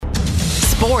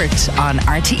Sport on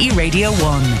RTE Radio 1.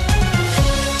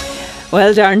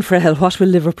 Well, Darren Frahell, what will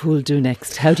Liverpool do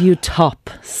next? How do you top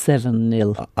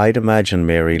 7-0? I'd imagine,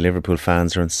 Mary, Liverpool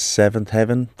fans are in seventh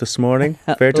heaven this morning.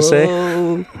 Fair to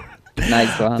say?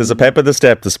 Nice one. There's a pep in the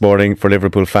step this morning for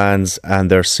Liverpool fans, and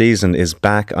their season is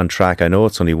back on track. I know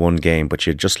it's only one game, but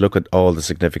you just look at all the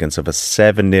significance of a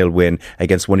 7-0 win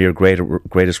against one of your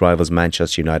greatest rivals,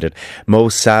 Manchester United. Mo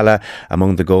Salah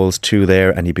among the goals, 2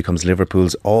 there, and he becomes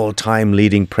Liverpool's all-time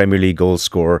leading Premier League goal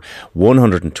scorer,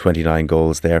 129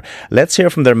 goals there. Let's hear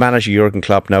from their manager, Jurgen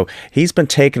Klopp. Now, he's been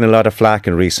taking a lot of flack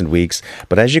in recent weeks,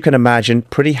 but as you can imagine,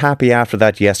 pretty happy after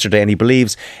that yesterday, and he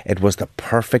believes it was the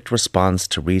perfect response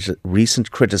to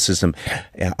recent criticism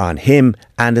on him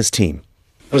and his team.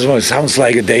 Well, it sounds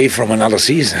like a day from another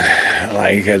season.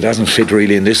 Like, it doesn't fit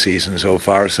really in this season so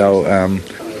far. So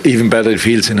even better it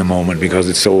feels in a moment, because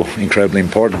it's so incredibly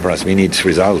important for us. We need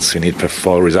results. We need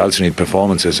results. We need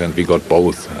performances, and we got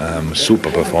both.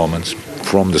 Super performance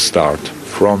from the start.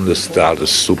 From the start, a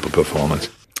super performance.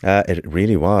 It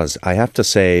really was. I have to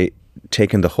say,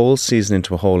 taking the whole season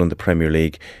into a whole in the Premier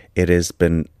League, it has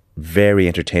been very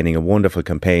entertaining, a wonderful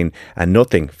campaign, and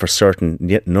nothing for certain,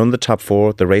 none of the top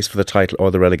 4, the race for the title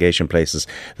or the relegation places.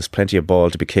 There's plenty of ball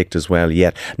to be kicked as well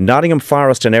yet. Nottingham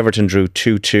Forest and Everton drew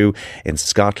 2-2 in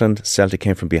Scotland. Celtic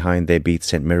came from behind, they beat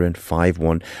St Mirren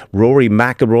 5-1. Rory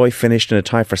McIlroy finished in a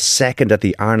tie for second at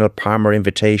the Arnold Palmer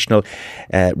Invitational.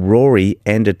 Rory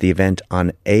ended the event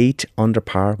on 8 under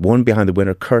par, 1 behind the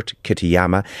winner Kurt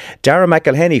Kitayama. Dara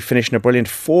McElhenney finished in a brilliant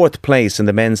 4th place in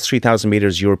the men's 3,000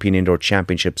 metres European Indoor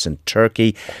Championships in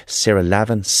Turkey. Sarah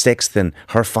Lavin 6th in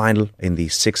her final in the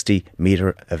 60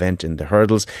 metre event in the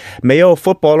hurdles. Mayo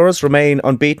footballers remain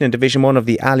unbeaten in Division 1 of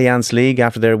the Allianz League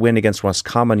after their win against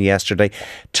Roscommon yesterday.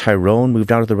 Tyrone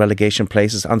moved out of the relegation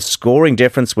places on scoring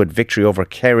difference with victory over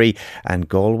Kerry, and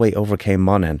Galway overcame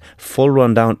Monaghan. Full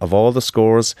rundown of all the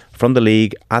scores from the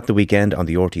league at the weekend on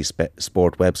the RT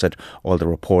Sport website, all the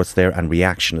reports there and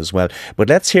reaction as well. But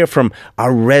let's hear from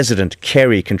our resident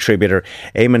Kerry contributor.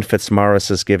 Eamon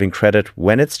Fitzmaurice is giving credit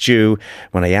when it's due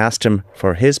when I asked him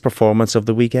for his performance of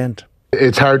the weekend.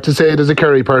 It's hard to say it as a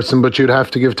Kerry person, but you'd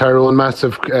have to give Tyrone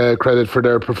massive credit for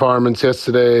their performance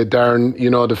yesterday, Darren. You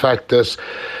know, the fact that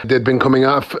they'd been coming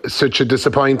off such a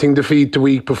disappointing defeat the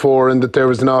week before, and that there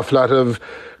was an awful lot of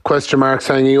question marks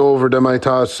hanging over them. I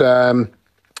thought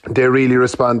they really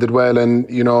responded well, and,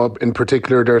 you know, in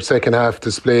particular their second half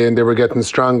display, and they were getting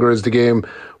stronger as the game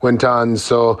went on.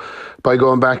 So by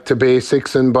going back to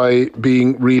basics and by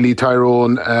being really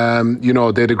Tyrone, you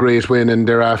know, they had a great win, and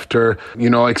thereafter, you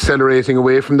know, accelerating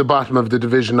away from the bottom of the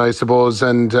division, I suppose,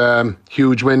 and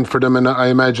huge win for them, and I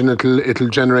imagine it'll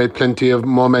generate plenty of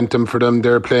momentum for them.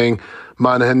 They're playing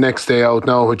Monaghan next day out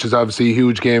now, which is obviously a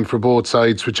huge game for both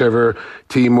sides. Whichever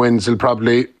team wins will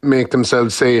probably make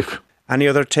themselves safe. Any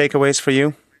other takeaways for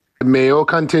you? Mayo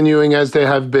continuing as they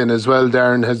have been as well,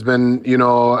 Darren, has been, you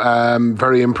know,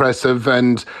 very impressive.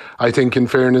 And I think, in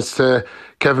fairness to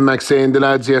Kevin McSay and the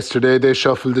lads yesterday, they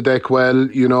shuffled the deck well,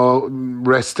 you know,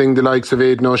 resting the likes of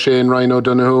Aidan O'Shea and Ryan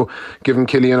O'Donoghue, giving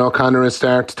Killian O'Connor a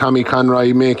start, Tommy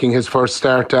Conroy making his first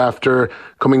start after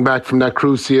coming back from that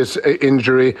cruciate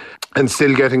injury, and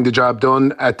still getting the job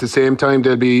done. At the same time,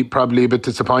 they'll be probably a bit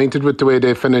disappointed with the way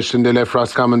they finished, and they left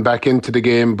Roscommon back into the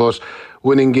game. But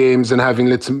winning games and having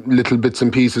little bits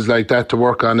and pieces like that to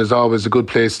work on is always a good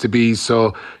place to be.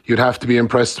 So you'd have to be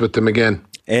impressed with them again.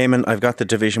 Eamon, I've got the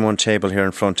Division 1 table here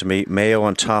in front of me. Mayo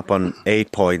on top on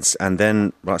 8 points, and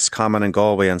then Roscommon and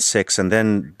Galway on 6, and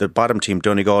then the bottom team,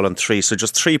 Donegal, on 3. So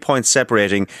just 3 points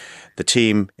separating the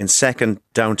team in second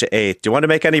down to 8. Do you want to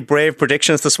make any brave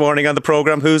predictions this morning on the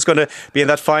programme? Who's going to be in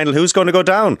that final? Who's going to go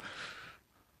down?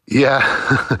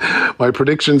 Yeah, my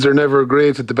predictions are never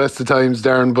great at the best of times,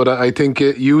 Darren, but I think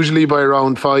usually by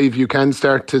round 5 you can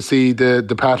start to see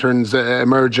the patterns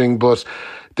emerging, but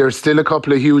there's still a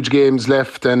couple of huge games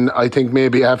left, and I think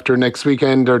maybe after next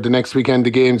weekend or the next weekend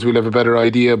of games we'll have a better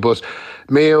idea. But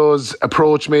Mayo's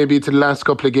approach maybe to the last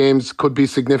couple of games could be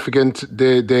significant.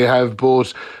 They have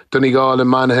both Donegal and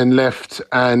Monaghan left,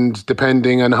 and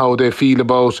depending on how they feel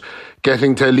about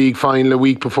getting to a league final a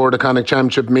week before the Connacht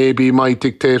Championship maybe might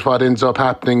dictate what ends up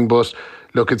happening. But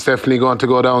look, it's definitely going to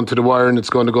go down to the wire, and it's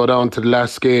going to go down to the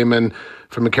last game. And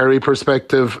from a Kerry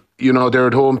perspective, you know, they're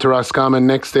at home to Roscommon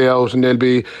next day out, and they'll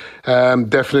be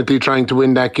definitely trying to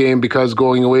win that game, because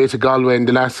going away to Galway in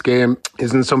the last game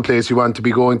isn't some place you want to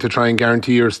be going to try and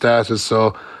guarantee your status.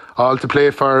 So all to play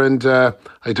for, and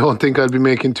I don't think I'll be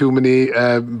making too many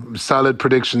solid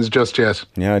predictions just yet.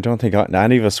 Yeah, I don't think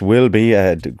any of us will be.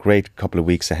 A great couple of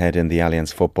weeks ahead in the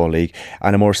Allianz Football League.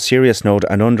 On a more serious note,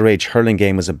 an underage hurling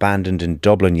game was abandoned in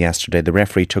Dublin yesterday. The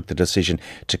referee took the decision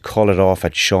to call it off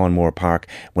at Sean Moore Park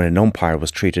when an umpire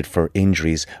was treated for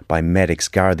injuries by medics.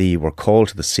 Gardaí were called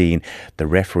to the scene. The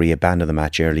referee abandoned the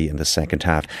match early in the second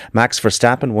half. Max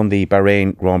Verstappen won the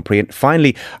Bahrain Grand Prix. And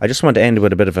finally, I just want to end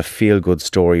with a bit of a feel-good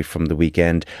story from the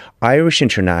weekend. Irish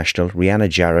international Rianna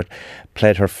Jarrett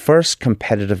played her first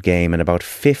competitive game in about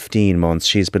 15 months.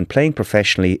 She's been playing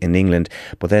professionally in England,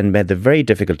 but then made the very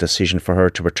difficult decision for her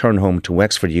to return home to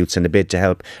Wexford Youths in a bid to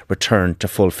help return to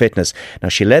full fitness. Now,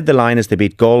 she led the line as they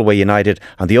beat Galway United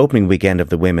on the opening weekend of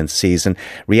the women's season.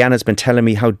 Rihanna's been telling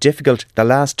me how difficult the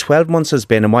last 12 months has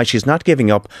been and why she's not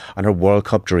giving up on her World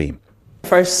Cup dream.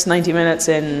 First 90 minutes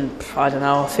in,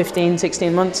 15,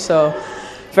 16 months, so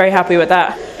very happy with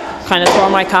that. Kind of tore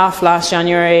my calf last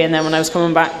January, and then when I was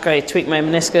coming back I tweaked my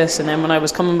meniscus, and then when I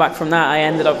was coming back from that I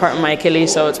ended up hurting my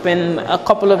Achilles. So it's been a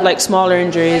couple of smaller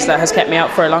injuries that has kept me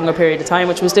out for a longer period of time,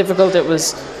 which was difficult. It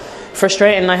was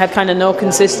frustrating. I had kind of no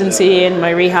consistency in my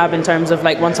rehab in terms of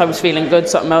once I was feeling good,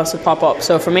 something else would pop up.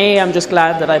 So for me, I'm just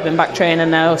glad that I've been back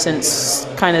training now since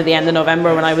kind of the end of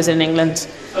November when I was in England.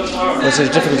 Was it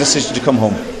a difficult decision to come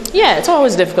home? Yeah, it's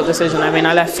always a difficult decision. I mean,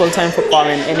 I left full-time football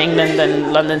in England,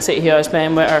 and London City, who I was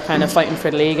playing with, are kind of fighting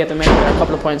for the league at the minute. They're a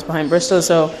couple of points behind Bristol,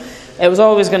 so it was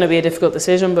always going to be a difficult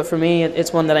decision. But for me,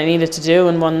 it's one that I needed to do,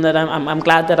 and one that I'm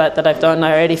glad that I've done.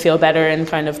 I already feel better in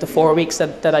kind of the 4 weeks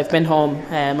that I've been home.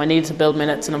 I needed to build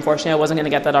minutes, and unfortunately, I wasn't going to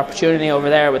get that opportunity over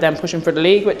there with them pushing for the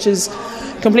league, which is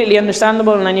completely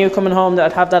understandable. And I knew coming home that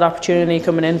I'd have that opportunity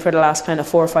coming in for the last kind of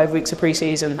 4 or 5 weeks of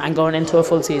pre-season and going into a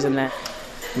full season there.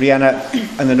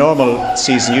 Rianna, in the normal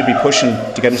season you'd be pushing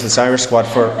to get into this Irish squad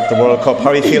for the World Cup. How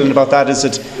are you feeling about that? Is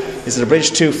it a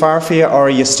bridge too far for you, or are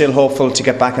you still hopeful to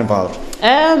get back involved?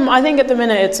 I think at the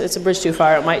minute it's a bridge too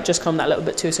far. It might just come that little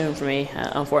bit too soon for me,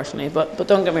 unfortunately. But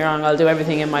don't get me wrong, I'll do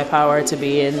everything in my power to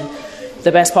be in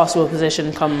the best possible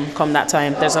position come that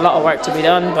time. There's a lot of work to be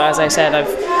done, but as I said,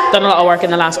 I've done a lot of work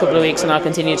in the last couple of weeks, and I'll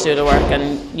continue to do the work,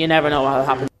 and you never know what will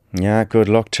happen. Yeah, good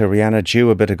luck to Rianna. Due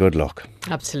a bit of good luck.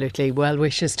 Absolutely. Well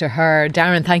wishes to her.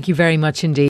 Darren, thank you very much indeed.